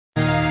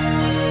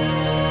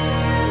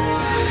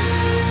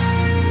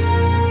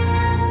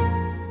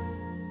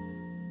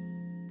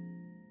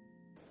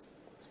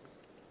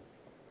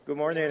Good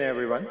morning,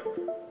 everyone.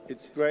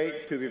 It's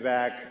great to be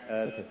back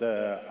at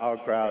the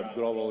OurCrowd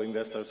Global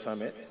Investor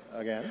Summit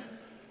again.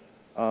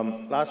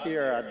 Last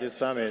year at this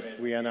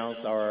summit, we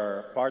announced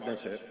our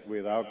partnership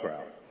with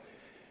OurCrowd.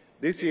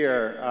 This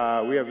year,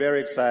 we are very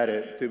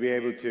excited to be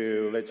able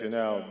to let you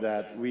know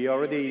that we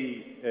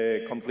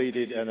already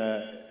completed and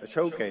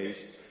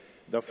showcased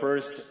the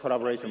first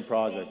collaboration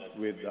project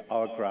with the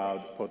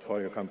OurCrowd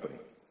portfolio company.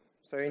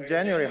 So in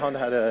January, Honda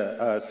had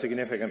a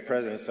significant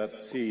presence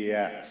at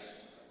CES.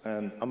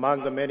 And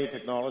among the many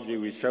technology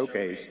we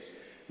showcased,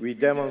 we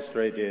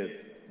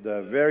demonstrated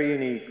the very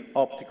unique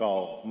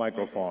optical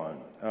microphone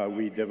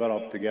we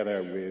developed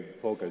together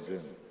with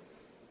VocalZoom.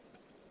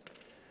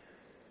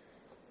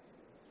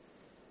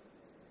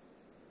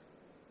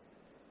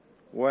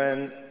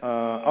 When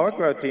our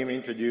OurCrowd team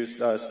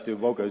introduced us to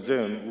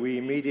VocalZoom, we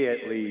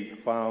immediately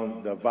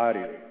found the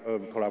value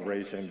of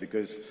collaboration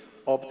because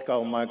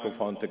optical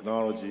microphone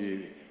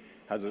technology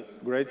has a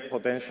great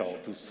potential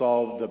to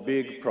solve the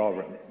big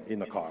problem in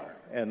the car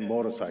and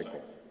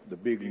motorcycle, the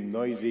big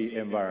noisy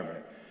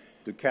environment,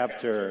 to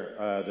capture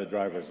the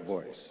driver's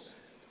voice.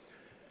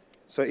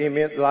 So in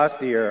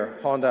last year,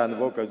 Honda and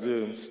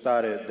VocalZoom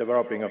started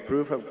developing a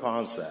proof of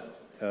concept,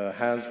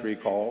 hands-free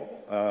call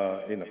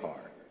in the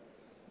car.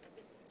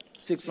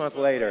 6 months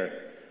later,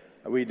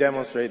 we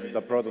demonstrated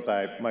the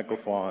prototype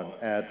microphone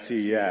at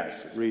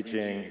CES,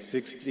 reaching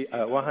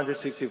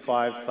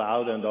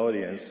 165,000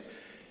 audience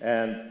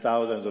and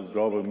thousands of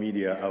global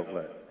media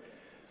outlets.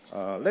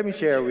 Let me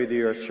share with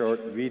you a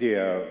short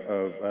video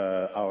of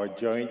our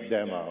joint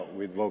demo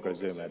with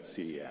VocalZoom at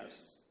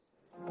CES.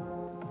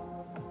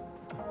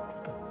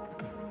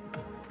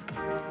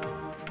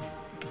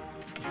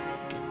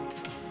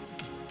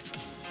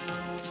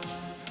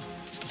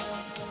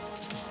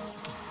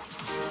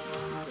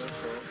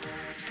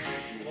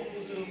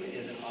 VocalZoom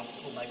is an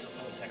optical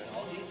microphone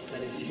technology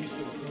that is used to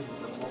improve the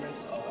performance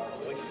of our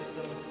voice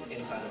systems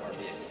inside of our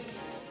vehicles.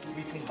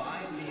 We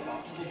combine the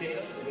optical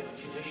data with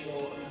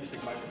traditional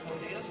acoustic microphone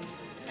data,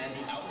 and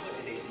the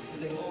output is a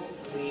single,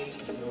 clean,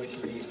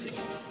 noise-free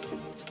signal.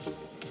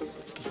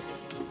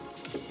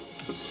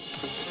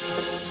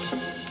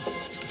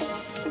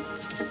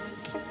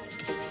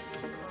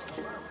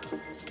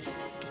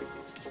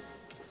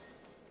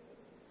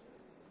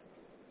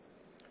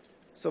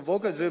 So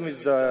VocalZoom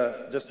is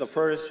just the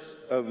first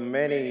of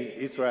many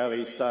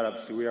Israeli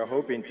startups we are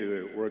hoping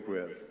to work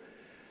with.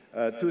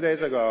 2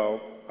 days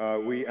ago,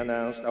 we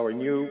announced our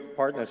new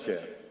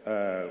partnership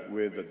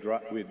with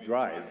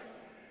Drive,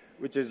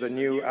 which is a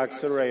new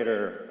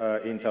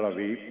accelerator in Tel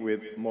Aviv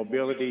with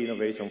mobility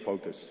innovation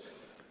focus.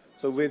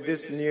 So with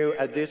this new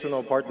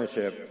additional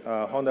partnership,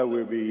 Honda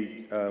will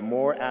be a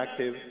more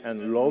active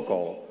and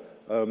local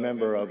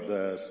member of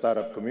the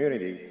startup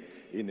community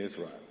in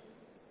Israel.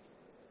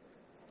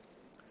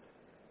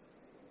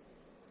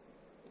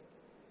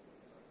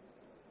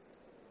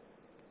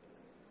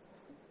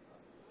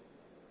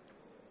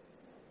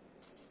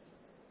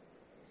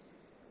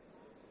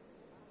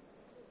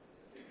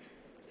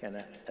 Can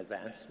I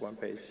advance one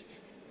page?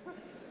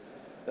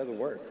 Doesn't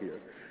work here.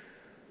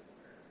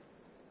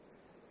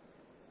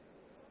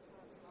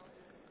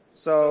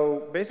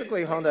 So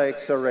basically, Honda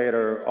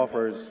Accelerator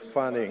offers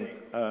funding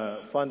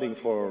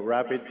for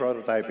rapid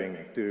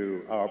prototyping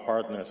to our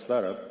partner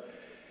startup,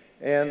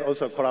 and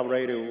also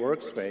collaborative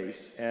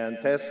workspace and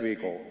test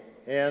vehicle,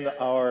 and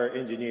our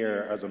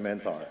engineer as a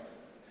mentor.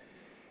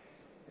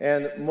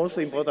 And most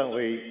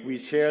importantly, we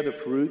share the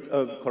fruit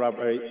of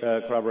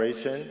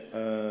collaboration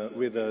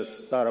with a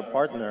startup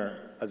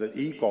partner as an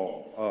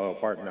equal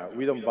partner.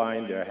 We don't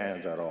bind their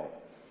hands at all.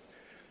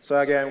 So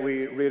again,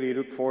 we really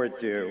look forward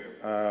to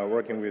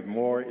working with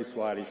more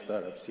Israeli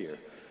startups here.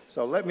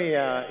 So let me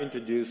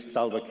introduce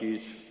Tal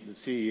Bakish, the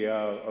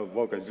CEO of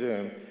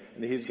VocalZoom,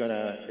 and he's going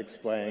to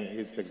explain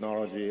his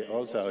technology,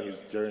 also his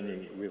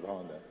journey with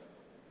Honda.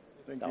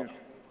 Thank you.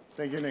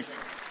 Thank you, Nick.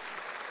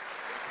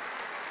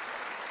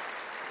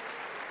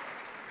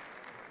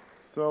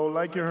 So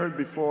like you heard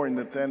before in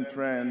the 10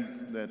 trends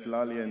that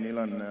Lali and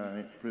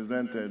Ilan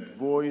presented,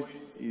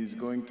 voice is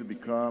going to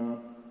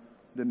become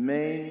the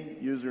main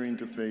user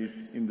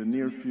interface in the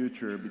near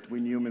future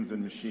between humans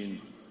and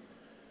machines.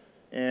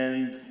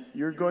 And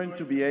you're going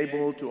to be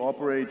able to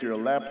operate your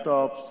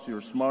laptops, your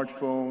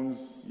smartphones,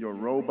 your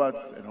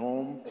robots at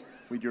home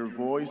with your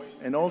voice,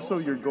 and also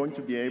you're going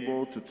to be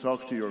able to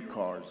talk to your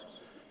cars.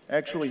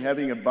 Actually,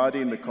 having a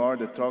buddy in the car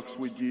that talks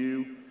with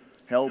you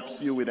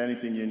helps you with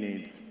anything you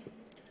need.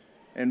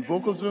 And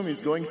VocalZoom is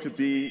going to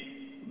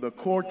be the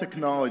core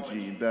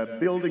technology, the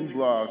building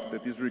block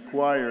that is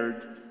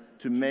required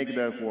to make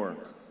that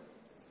work.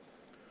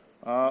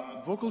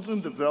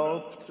 VocalZoom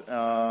developed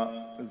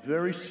a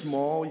very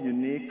small,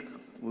 unique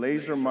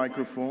laser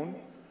microphone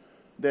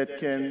that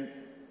can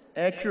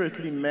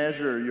accurately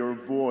measure your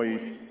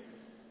voice,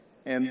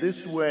 and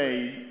this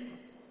way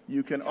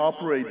you can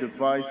operate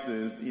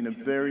devices in a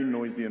very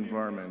noisy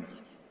environment.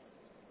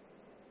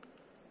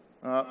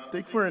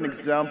 Take for an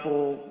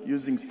example,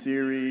 using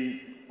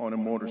Siri on a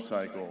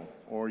motorcycle,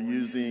 or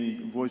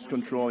using voice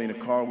control in a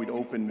car with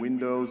open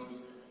windows.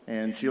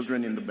 and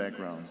children in the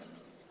background.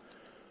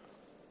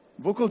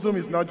 VocalZoom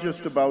is not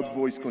just about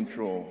voice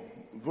control.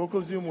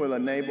 VocalZoom will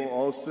enable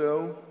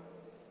also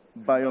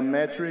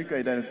biometric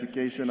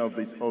identification of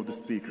the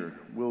speaker.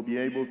 We'll be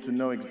able to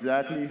know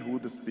exactly who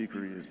the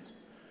speaker is.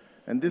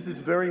 And this is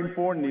very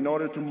important in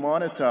order to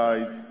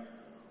monetize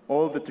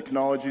all the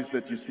technologies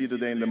that you see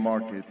today in the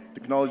market.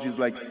 Technologies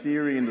like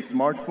Siri in the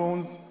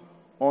smartphones,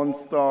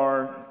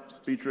 OnStar,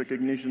 speech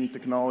recognition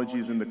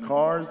technologies in the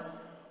cars.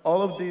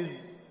 All of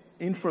these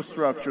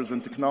infrastructures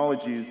and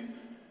technologies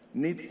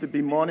needs to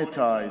be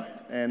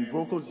monetized, and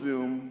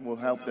VocalZoom will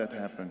help that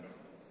happen.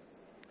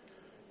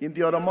 In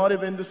the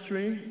automotive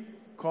industry,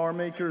 car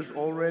makers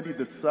already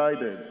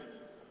decided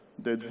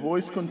that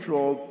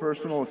voice-controlled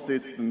personal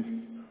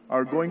assistants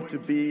are going to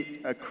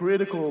be a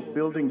critical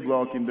building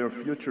block in their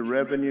future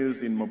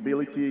revenues in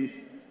mobility,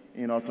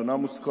 in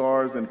autonomous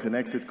cars and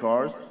connected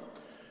cars.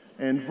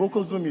 And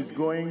VocalZoom is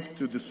going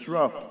to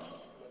disrupt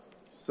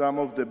some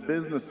of the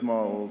business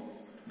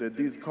models that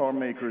these car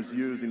makers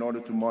use in order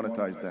to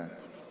monetize that.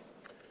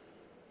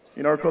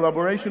 In our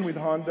collaboration with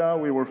Honda,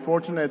 we were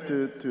fortunate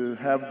to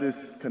have this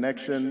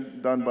connection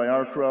done by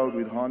OurCrowd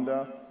with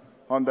Honda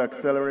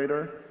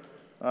Accelerator.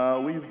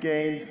 We've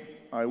gained,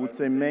 I would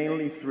say,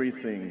 mainly three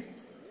things.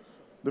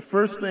 The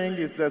first thing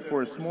is that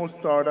for a small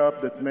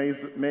startup that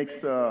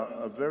makes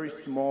a very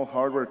small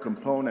hardware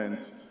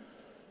component,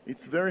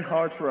 it's very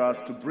hard for us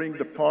to bring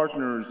the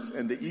partners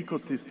and the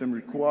ecosystem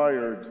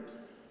required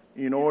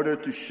in order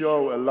to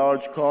show a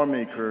large car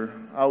maker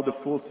how the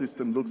full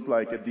system looks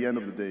like at the end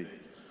of the day.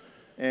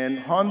 And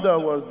Honda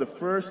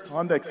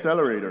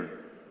Accelerator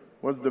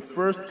was the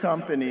first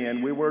company,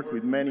 and we work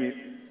with many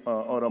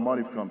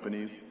automotive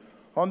companies.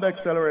 Honda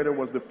Accelerator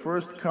was the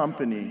first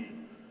company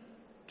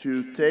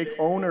to take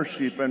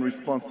ownership and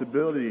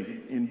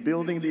responsibility in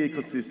building the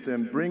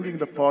ecosystem, bringing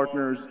the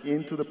partners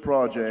into the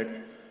project,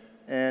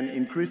 and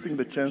increasing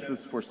the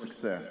chances for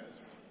success.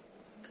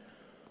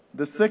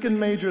 The second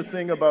major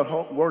thing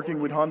about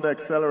working with Honda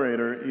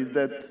Accelerator is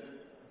that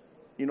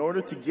in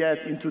order to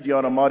get into the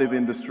automotive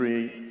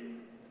industry,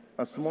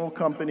 a small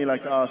company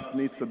like us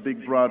needs a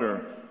big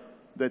brother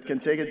that can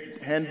take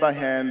it hand by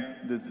hand,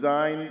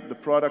 design the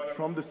product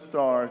from the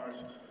start,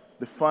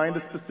 define the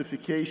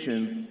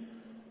specifications,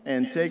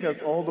 and take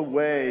us all the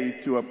way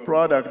to a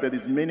product that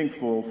is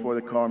meaningful for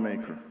the car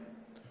maker.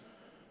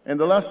 And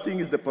the last thing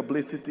is the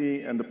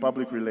publicity and the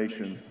public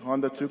relations.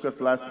 Honda took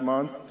us last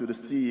month to the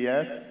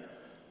CES.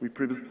 We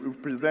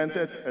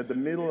presented at the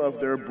middle of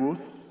their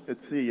booth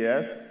at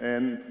CES,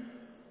 and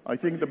I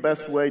think the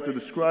best way to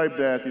describe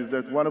that is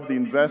that one of the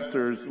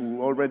investors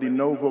who already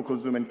know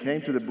VocalZoom and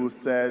came to the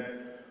booth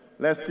said,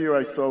 "Last year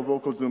I saw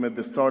VocalZoom at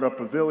the Startup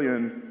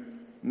Pavilion.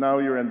 Now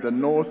you're in the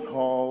North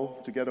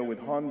Hall together with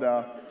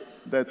Honda."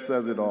 That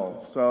says it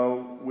all.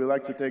 So we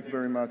like to thank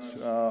very much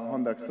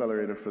Honda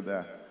Accelerator for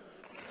that.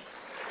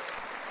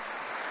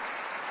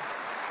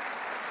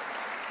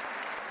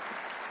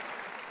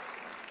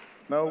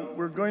 Now,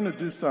 we're going to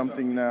do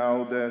something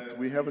now that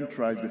we haven't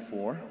tried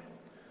before.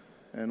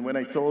 And when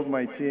I told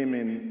my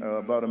team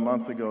about a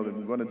month ago that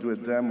we're going to do a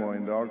demo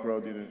in the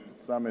OurCrowd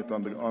Summit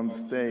on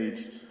the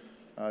stage,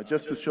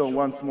 just to show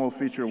one small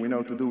feature we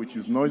know to do, which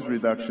is noise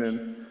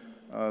reduction,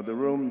 the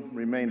room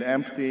remained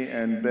empty,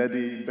 and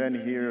Benny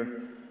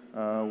here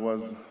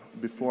was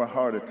before a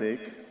heart attack.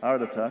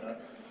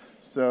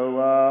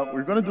 So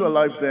we're going to do a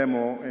live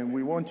demo, and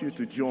we want you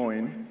to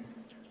join.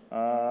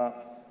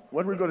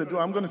 What we're going to do,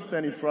 I'm going to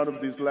stand in front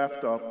of this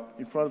laptop,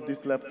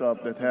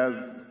 that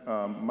has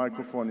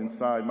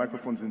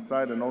microphones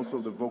inside, and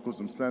also the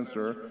VocalZoom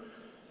sensor.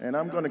 And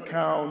I'm going to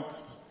count.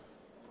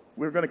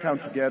 We're going to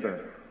count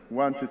together,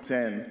 1 to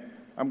 10.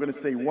 I'm going to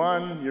say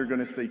 1, you're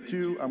going to say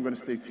 2, I'm going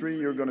to say 3,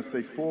 you're going to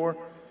say 4,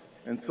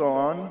 and so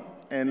on.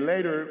 And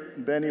later,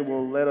 Benny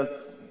will let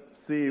us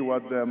see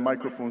what the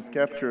microphones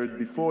captured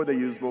before they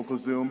use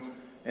VocalZoom,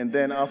 and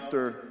then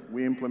after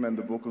we implement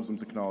the VocalZoom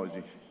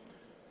technology.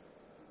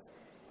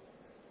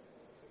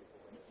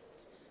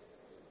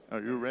 Are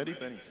you ready,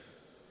 Benny?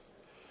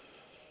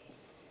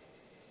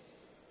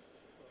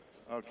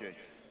 Okay.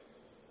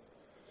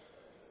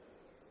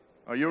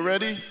 Are you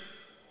ready?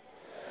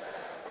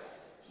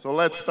 So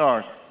let's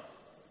start.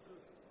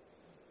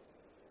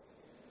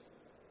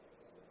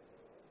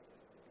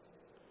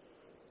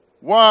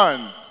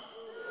 One,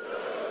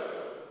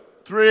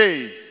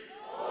 3,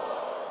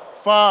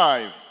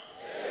 5,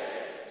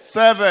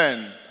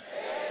 7,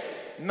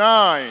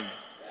 9.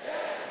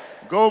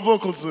 Go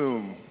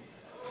VocalZoom.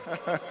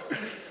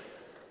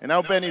 And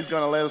now Benny's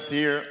going to let us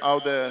hear how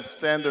the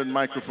standard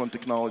microphone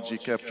technology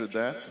captured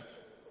that.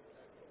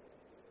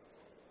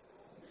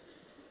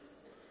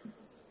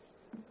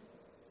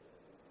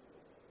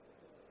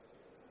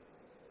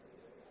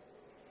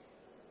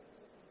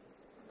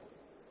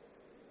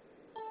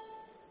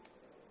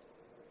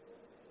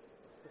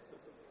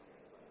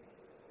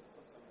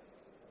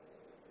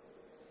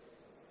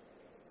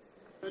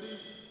 Ready?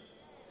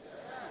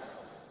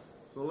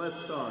 So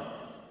let's start.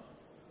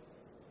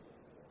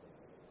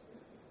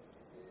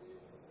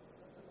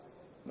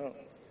 No,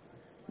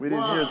 we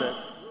didn't hear that.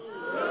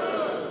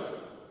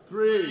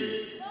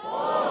 3,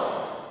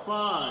 4,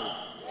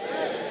 5,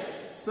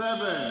 6,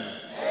 7,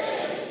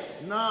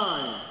 8,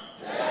 9,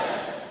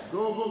 10.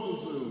 Go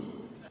VocalZoom.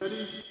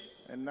 Ready?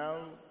 And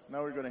now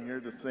we're going to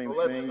hear the same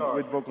thing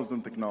with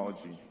VocalZoom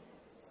technology.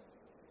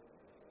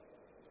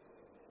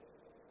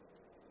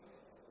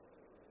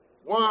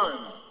 1,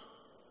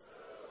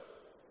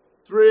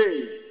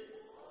 3,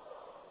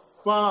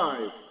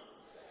 5,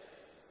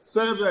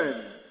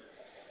 7,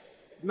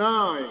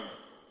 9.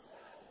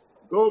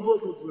 Go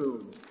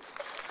VocalZoom.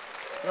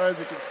 As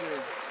you can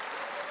see.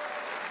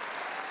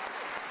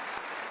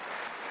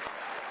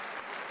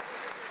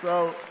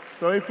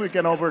 So if we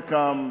can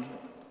overcome,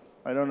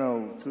 I don't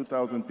know,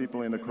 2,000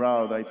 people in the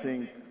crowd, I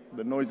think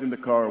the noise in the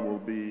car will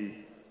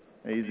be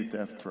an easy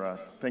task for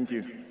us. Thank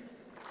you.